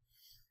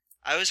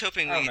 I was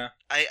hoping I don't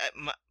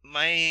know.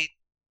 my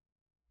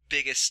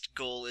biggest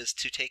goal is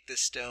to take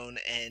this stone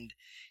and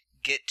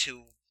get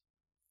to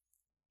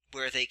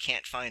where they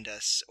can't find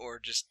us, or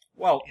just,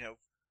 Well,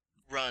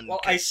 run. well,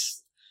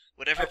 'cause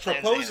whatever I plans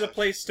propose they a have.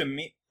 place to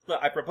meet.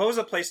 Look, I propose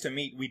a place to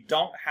meet. We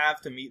don't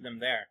have to meet them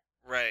there.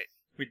 Right.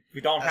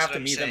 We don't That's have what to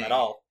I'm meet them at saying.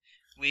 all.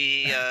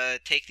 We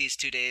take these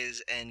 2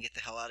 days and get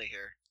the hell out of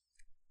here.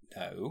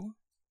 No?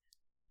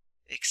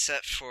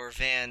 Except for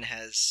Van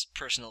has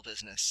personal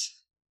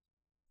business.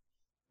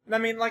 I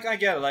mean, like, I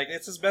get it. Like,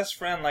 it's his best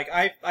friend. Like,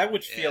 I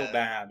would feel Yeah.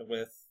 bad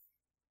with...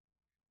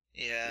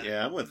 Yeah.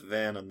 Yeah, I'm with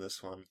Van on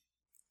this one.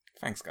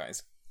 Thanks,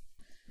 guys.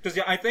 Because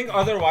I think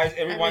otherwise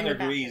everyone mean,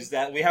 agrees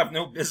that we have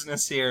no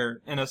business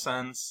here, in a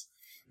sense.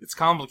 It's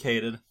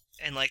complicated.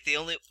 And like the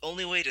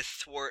only way to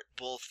thwart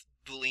both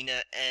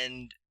Bulina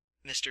and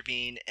Mr.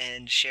 Bean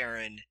and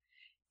Sharon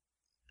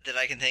that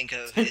I can think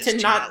of is to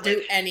not do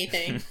let,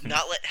 anything.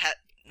 not let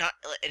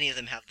any of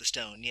them have the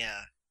stone.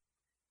 Yeah,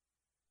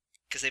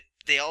 because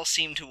they all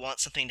seem to want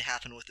something to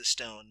happen with the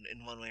stone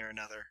in one way or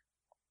another.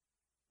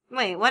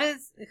 Wait, what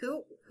is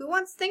who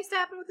wants things to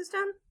happen with the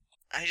stone?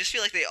 I just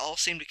feel like they all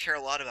seem to care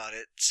a lot about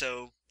it,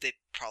 so they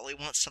probably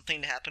want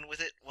something to happen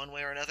with it one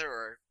way or another.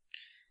 Or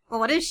Well,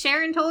 what has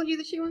Sharon told you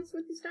that she wants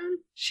with the stone?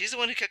 she's the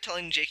one who kept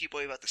telling Jakey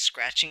Boy about the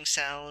scratching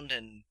sound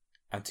and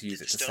And to use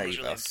that it the to stone was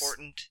save really us.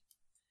 important,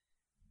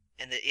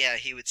 and that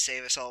he would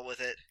save us all with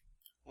it.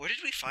 Where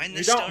did we find We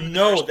this stone? don't in the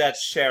know first that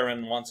place?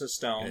 Sharon wants a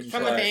stone.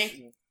 From the but- bank.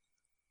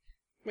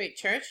 Wait,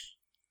 church?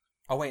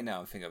 Oh wait, no,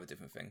 I'm thinking of a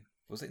different thing.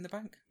 Was it in the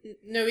bank?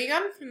 No, we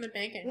got it from the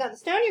bank. No, the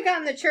stone you got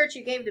in the church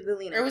you gave to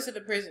Bulina. Or was it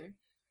the prison?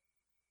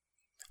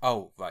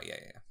 Oh, right,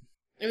 yeah.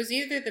 It was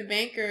either the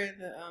bank or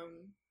the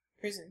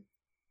prison.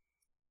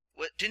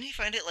 What didn't he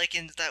find it like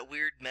in that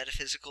weird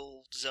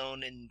metaphysical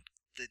zone in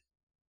the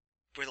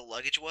where the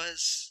luggage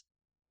was,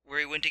 where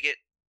he went to get?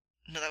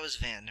 No, that was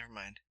Van. Never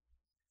mind.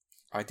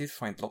 I did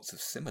find lots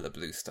of similar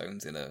blue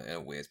stones in a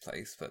weird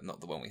place, but not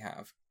the one we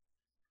have.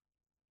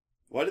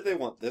 Why did they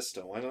want this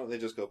stone? Why don't they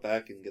just go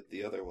back and get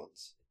the other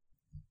ones?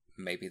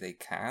 Maybe they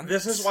can.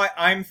 This is why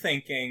I'm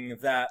thinking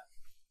that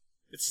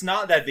it's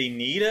not that they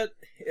need it,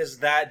 is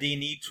that they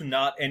need to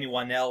not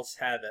anyone else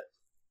have it.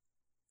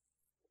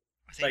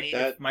 They Like need-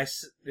 that-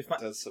 if my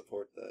Does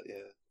support that,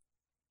 yeah.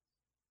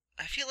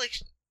 I feel like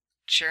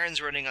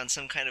Sharon's running on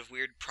some kind of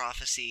weird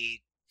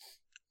prophecy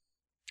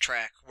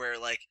track where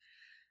like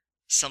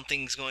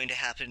something's going to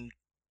happen,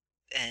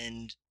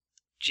 and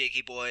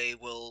Jakey Boy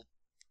will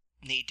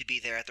need to be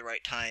there at the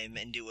right time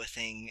and do a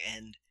thing,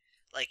 and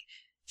like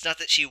it's not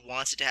that she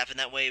wants it to happen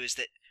that way, it was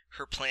that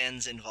her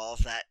plans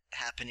involve that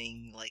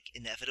happening like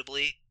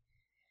inevitably.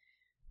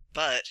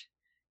 But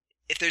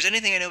if there's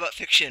anything I know about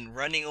fiction,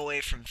 running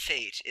away from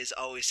fate is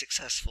always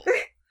successful.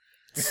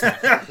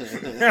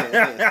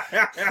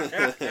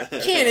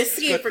 Can't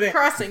escape Good for thing.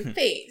 crossing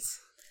phase.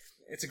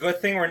 It's a good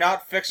thing we're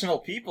not fictional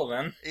people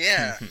then.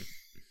 Yeah.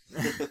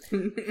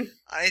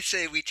 I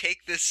say we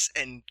take this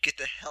and get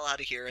the hell out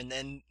of here, and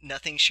then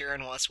nothing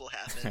Sharon wants will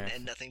happen,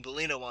 and nothing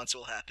Belina wants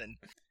will happen.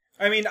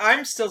 I mean,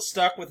 I'm still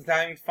stuck with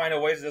having to find a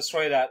way to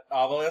destroy that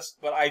obelisk,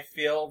 but I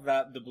feel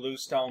that the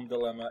Bluestone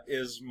dilemma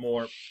is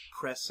more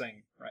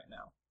pressing right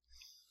now.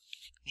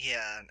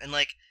 Yeah, and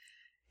like,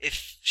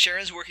 if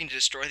Sharon's working to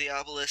destroy the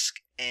obelisk,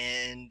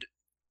 and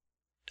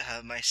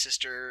my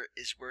sister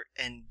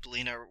and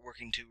Belina are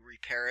working to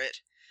repair it,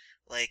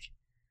 like,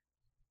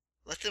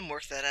 let them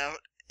work that out,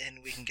 and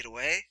we can get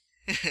away,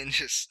 and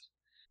just...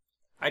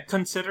 I'd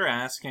consider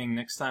asking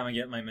next time I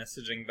get my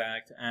messaging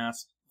back to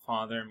ask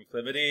Father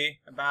McClivity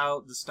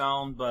about the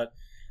stone, but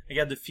I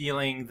get the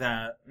feeling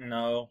that,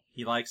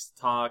 he likes to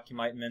talk. He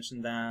might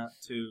mention that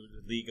to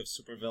the League of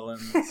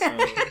Supervillains. So.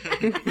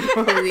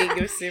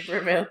 League of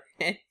Supervillains.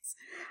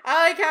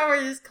 I like how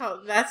we're just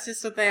called. That's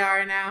just what they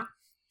are now.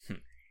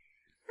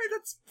 Right,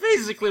 that's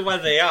basically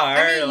what they are.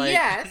 I mean, like,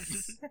 yes.